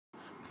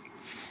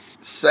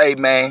Say,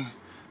 man,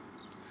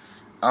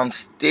 I'm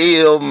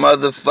still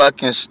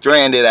motherfucking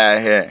stranded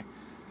out here.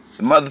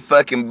 The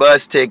motherfucking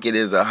bus ticket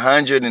is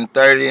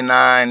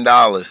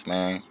 $139,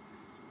 man.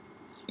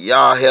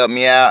 Y'all help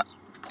me out.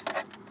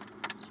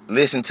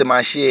 Listen to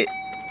my shit.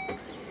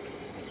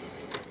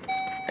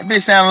 That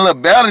bitch sound a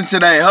little better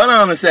today. Hold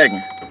on a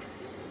second.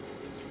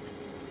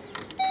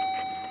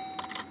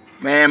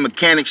 Man,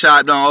 mechanic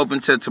shop don't open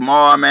till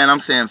tomorrow, man. I'm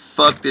saying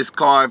fuck this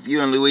car. If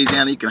you in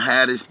Louisiana, you can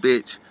have this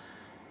bitch.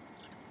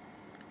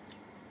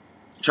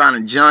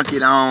 Trying to junk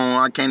it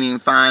on. I can't even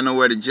find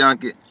nowhere to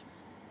junk it.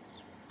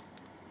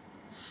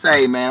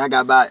 Say, man, I ain't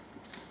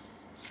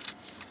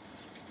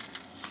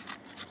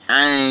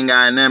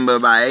got nothing but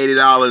about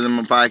 $80 in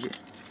my pocket.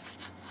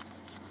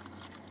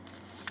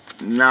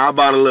 Now, I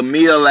bought a little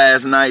meal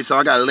last night, so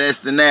I got less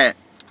than that.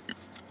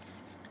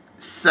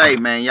 Say,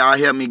 man, y'all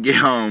help me get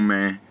home,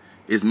 man.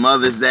 It's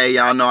Mother's Day.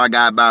 Y'all know I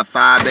got about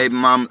 5 baby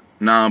mamas.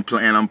 No, I'm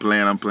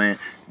playing.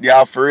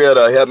 Y'all, for real,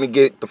 though, help me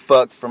get the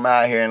fuck from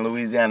out here in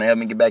Louisiana. Help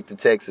me get back to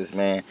Texas,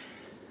 man.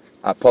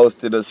 I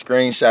posted a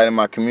screenshot in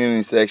my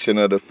community section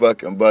of the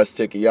fucking bus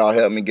ticket. Y'all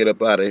help me get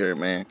up out of here,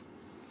 man.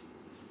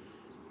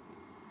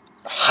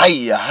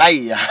 Hiya,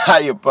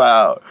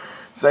 pal.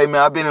 Say, man,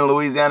 I've been in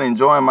Louisiana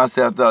enjoying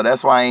myself, though.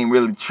 That's why I ain't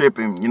really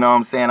tripping. You know what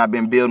I'm saying? I've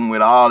been building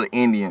with all the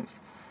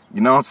Indians.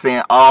 You know what I'm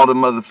saying? All the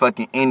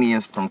motherfucking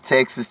Indians from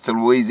Texas to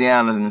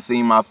Louisiana and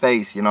see my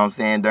face, you know what I'm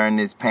saying, during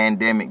this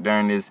pandemic,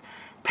 during this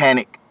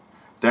panic-demic.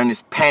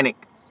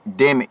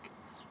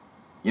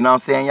 You know what I'm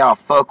saying? Y'all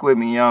fuck with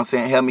me, you know what I'm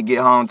saying? Help me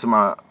get home to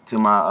my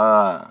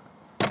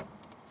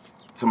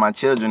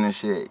children and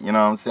shit. You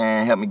know what I'm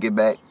saying? Help me get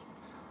back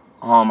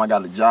home. I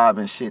got a job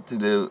and shit to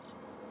do.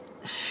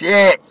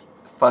 Shit.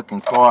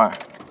 Fucking car.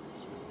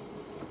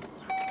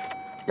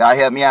 Y'all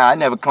help me out. I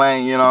never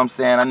claimed, you know what I'm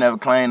saying? I never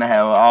claimed to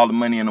have all the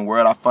money in the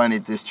world. I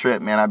funded this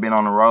trip, man. I've been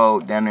on the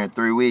road down there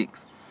 3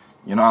 weeks.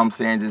 You know what I'm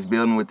saying? Just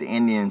building with the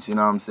Indians, you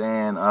know what I'm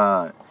saying?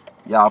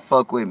 Y'all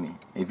fuck with me.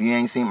 If you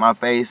ain't seen my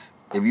face,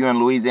 if you in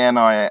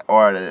Louisiana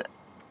or the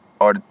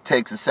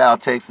Texas,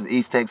 South Texas,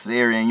 East Texas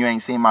area and you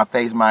ain't seen my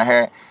face, my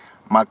hair,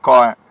 my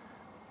car,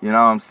 you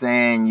know what I'm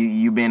saying?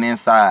 You been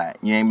inside.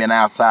 You ain't been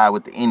outside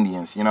with the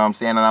Indians, you know what I'm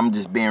saying? And I'm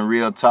just being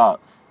real talk.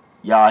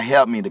 Y'all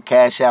help me. The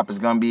Cash App is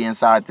going to be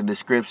inside the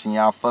description.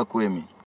 Y'all fuck with me.